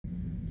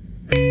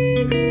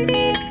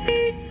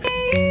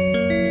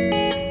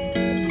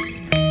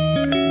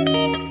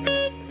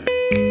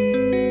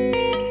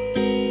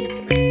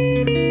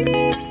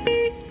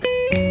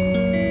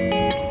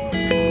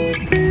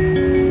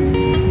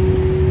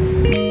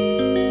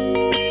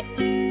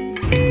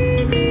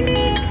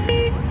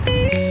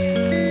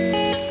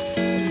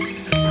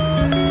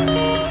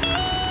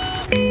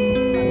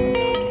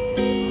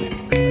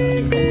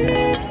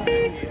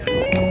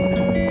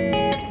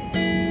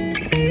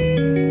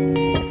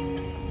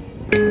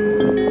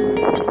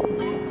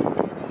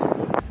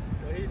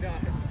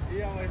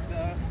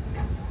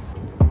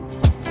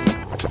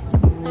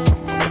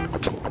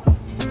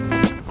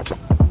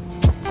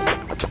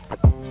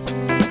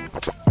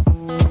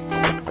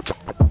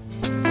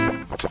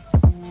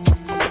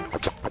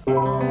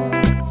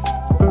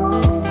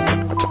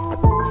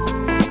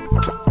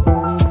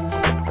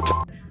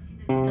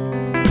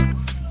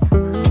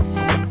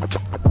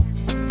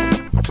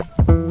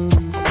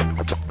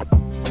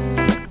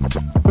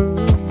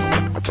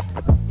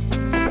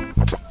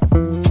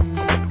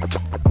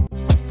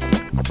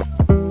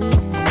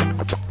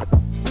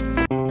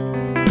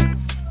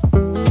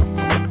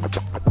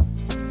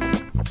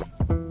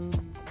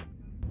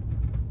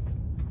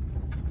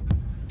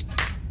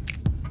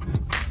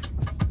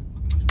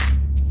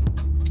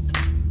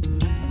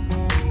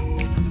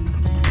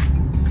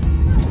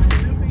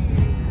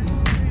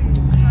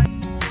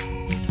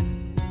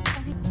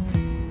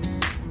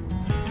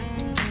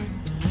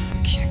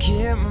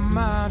get my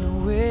mind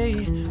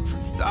away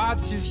from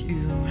thoughts of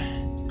you.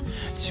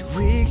 2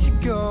 weeks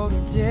ago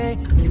today,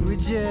 you were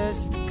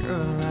just the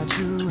girl I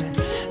drew. And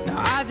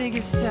now I think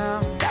it's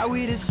time that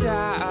we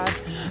decide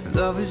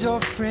love is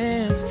our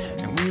friends,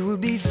 and we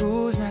would be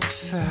fools not to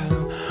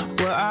follow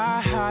what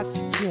our hearts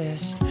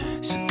suggest.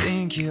 So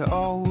think it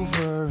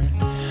over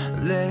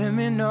and let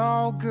me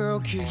know, girl,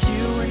 'cause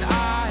you and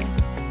I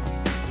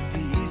would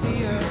be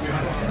easier.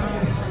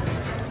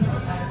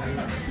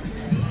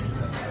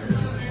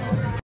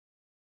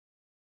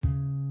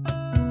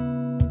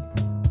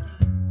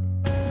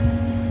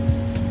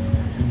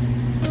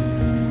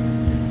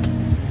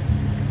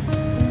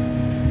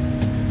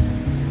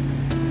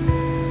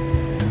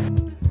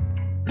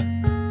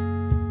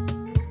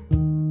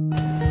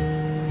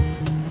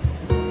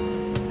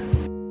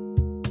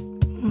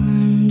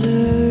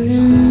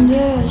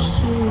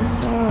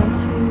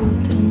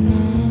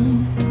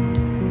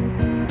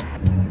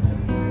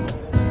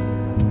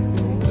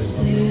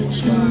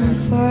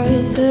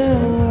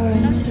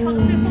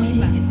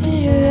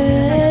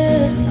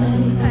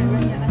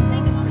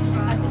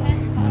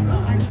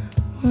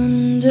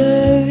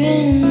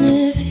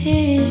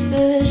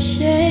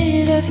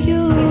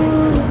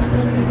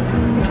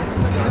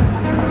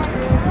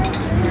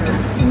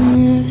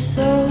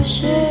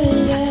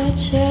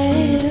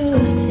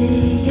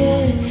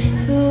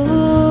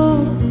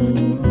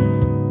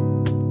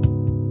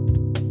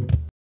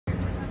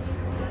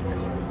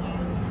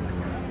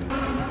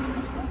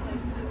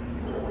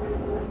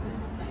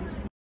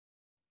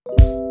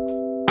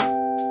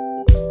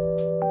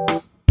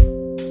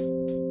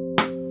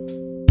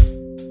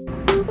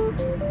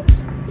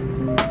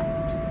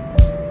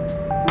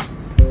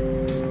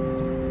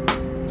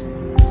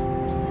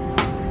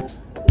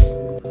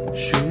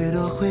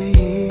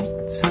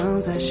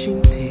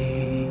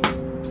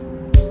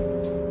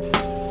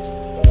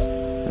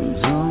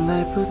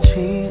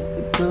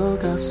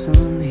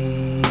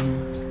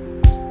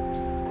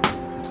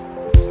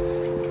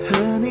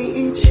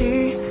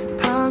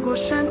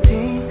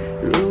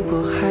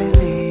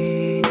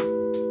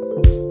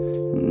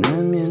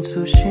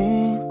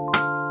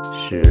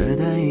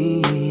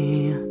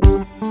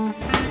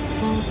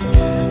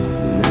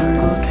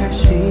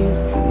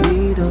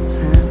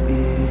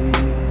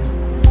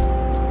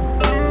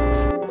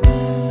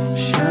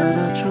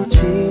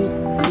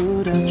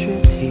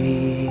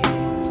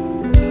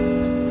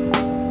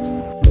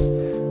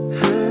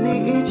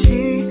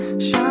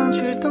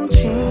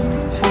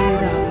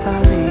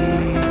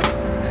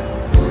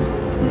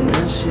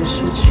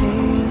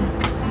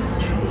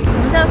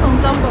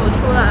 Dumbo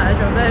出来，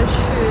准备去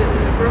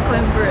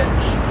Brooklyn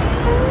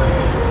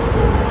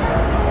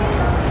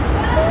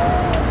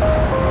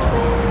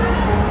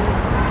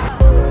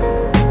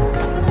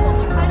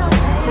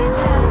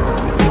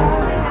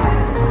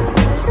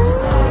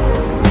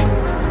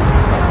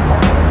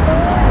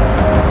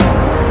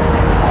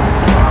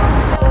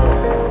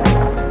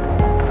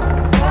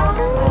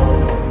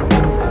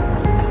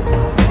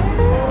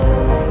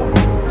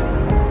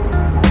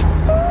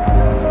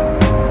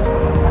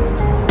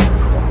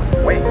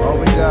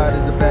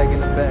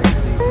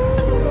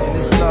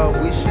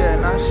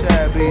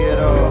shabby at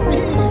all.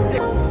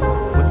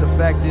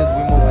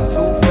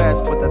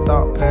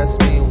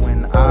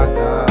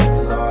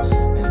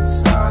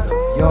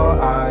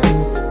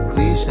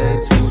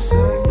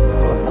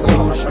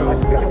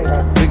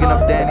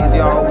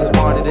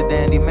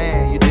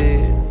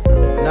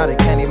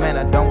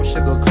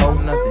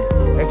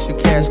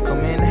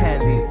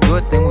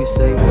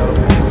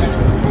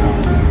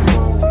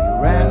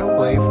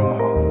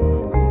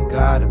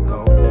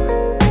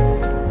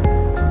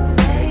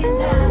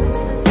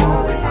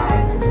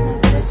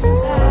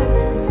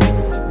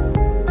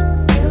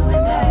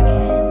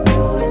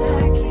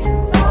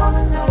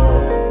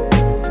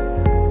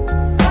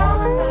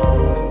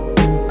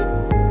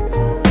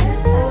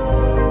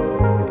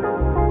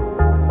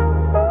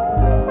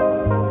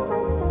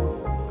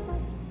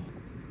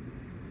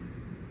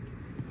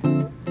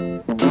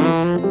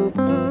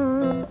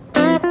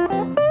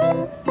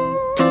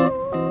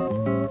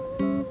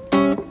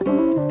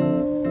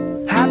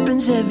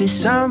 happens every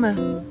summer.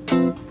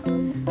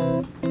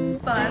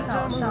 本来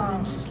早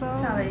上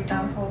下了一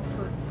单 Whole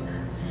Foods，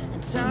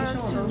 平时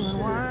我都是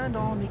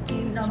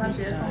让他直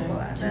接送过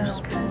来，但是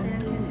我看今天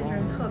天气真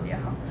是特别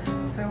好，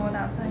所以我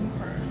打算一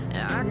会儿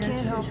直接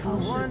去超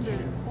市取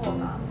货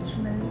吧，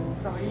顺便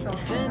走一走，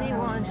看看有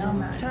什么要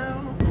买的。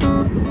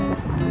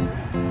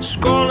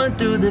Scrolling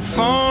through the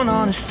phone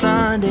on a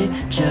Sunday,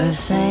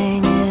 just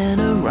hanging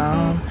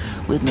around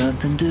with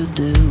nothing to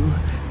do.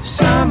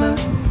 Summer,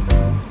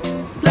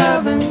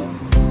 loving,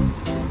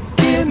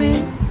 give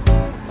me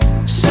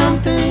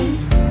something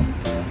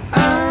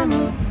I'm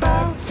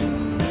about to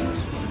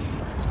lose.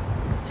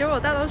 其实我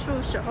大多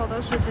数时候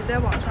都是直接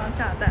网上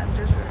下单，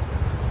就是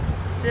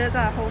直接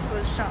在 Whole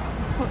Foods 上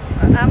或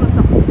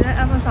Amazon 直接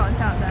Amazon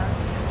下单，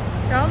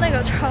然后那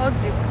个超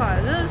级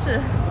快，真的是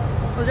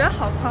我觉得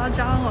好夸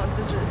张哦，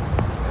就是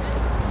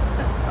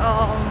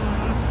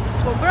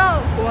我不知道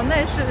国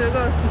内是一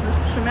个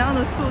什么样的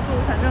速度，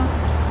反正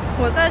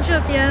我在这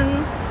边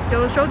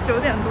有的时候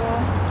9点多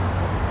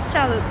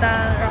下的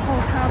单，然后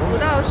它不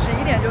到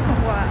11点就送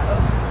过来了，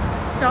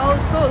然后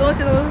所有东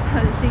西都很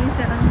新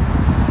鲜，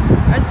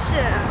而且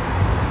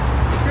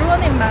如果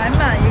你买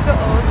满一个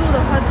额度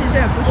的话，其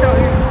实也不需要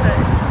运费，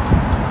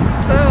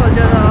所以我觉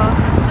得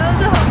真的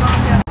是很方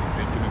便。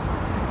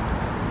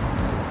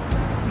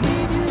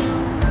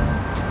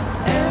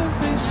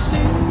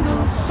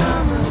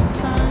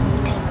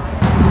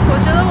我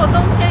觉得我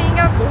冬天应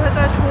该不会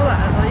再出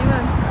来了，因为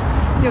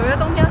纽约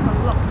冬天很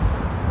冷，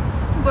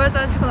不会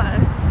再出来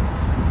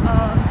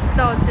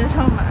到街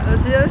上买了，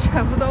直接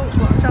全部都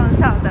网上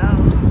下单了。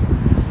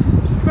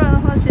不然的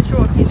话，其实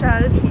我平时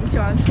还是挺喜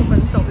欢出门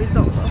走一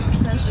走的，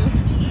但是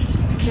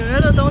纽约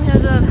的冬天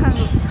真的太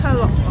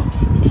冷了，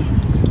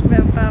没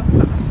有办法。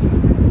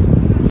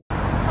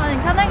你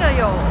看那个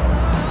有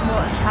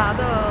抹茶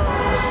的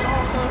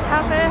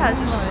咖啡还是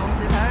什么东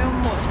西，反正有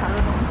抹茶的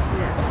东西，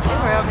一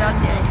会儿要不要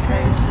点一杯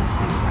试试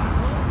一下？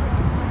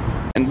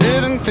 And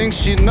didn't think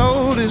she'd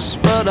notice,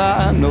 but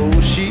I know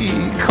she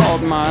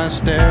caught my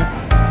stare.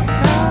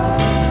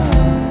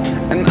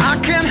 And I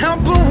can't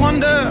help but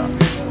wonder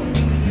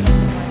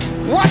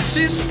what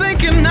she's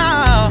thinking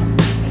now.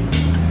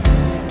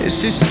 Is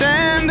she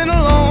standing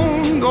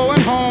alone,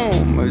 going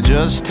home, or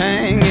just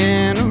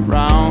hanging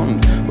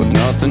around with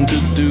nothing to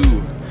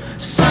do?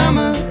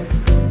 Summer,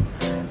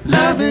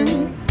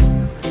 loving,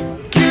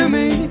 give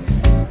me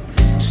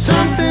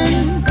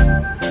something.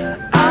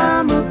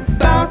 I'm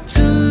about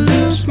to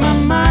lose my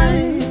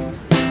mind.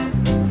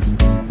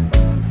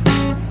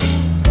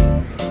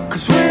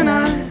 'Cause when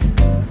I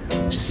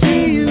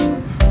see you,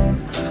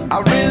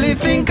 I really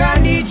think I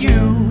need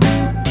you.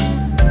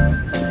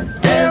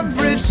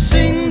 Every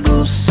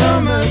single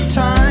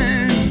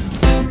summertime.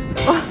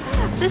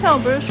 之前我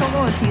不是说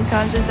过我挺喜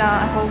欢这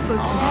家 Whole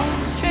Foods 吗？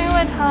就因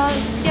为它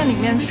店里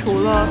面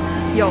除了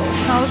有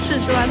超市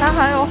之外，它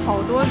还有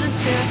好多这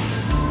些，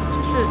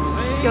就是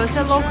有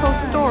些 local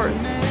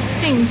stores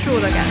进驻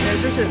的感觉，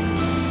就是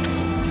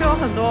就有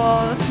很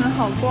多很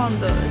好逛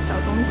的小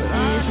东西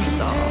什么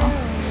的，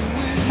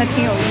还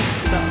挺有意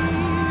思的。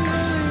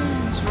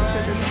就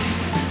这种。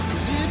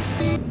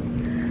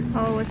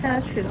好，我现在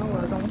取到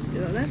我的东西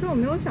了，但是我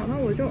没有想到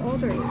我就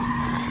order 了，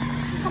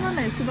他们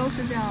每次都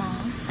是这样。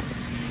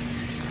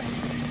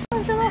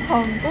真的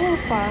很不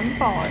环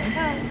保，你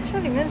看这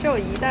里面只有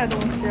一袋东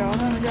西，然后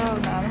他们就要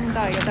拿那么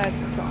大一个袋子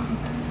装。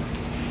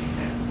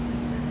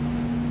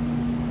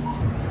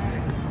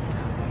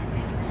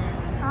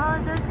然后我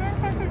觉得今天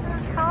天气真的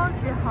超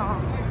级好，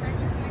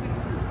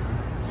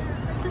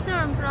这些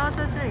人不知道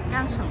在这里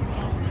干什么。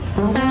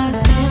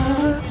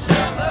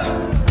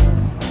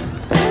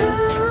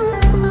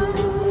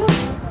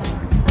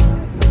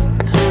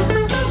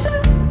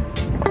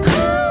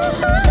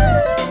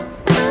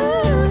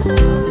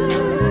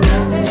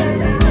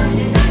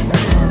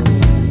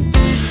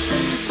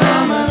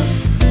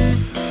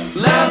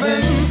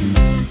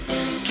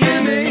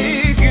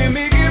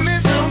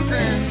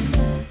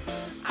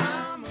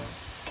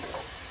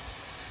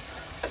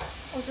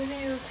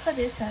特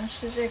别喜欢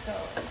吃这个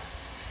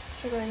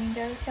应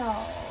该叫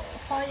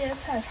花椰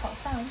菜炒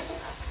饭，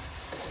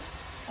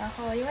然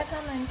后因为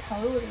它们卡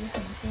路里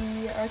很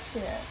低，而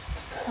且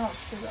很好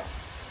吃的，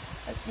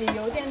也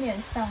有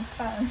点像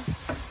饭，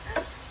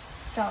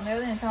长得有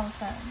点像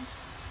饭，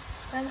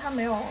但是它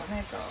没有那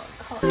个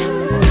烤。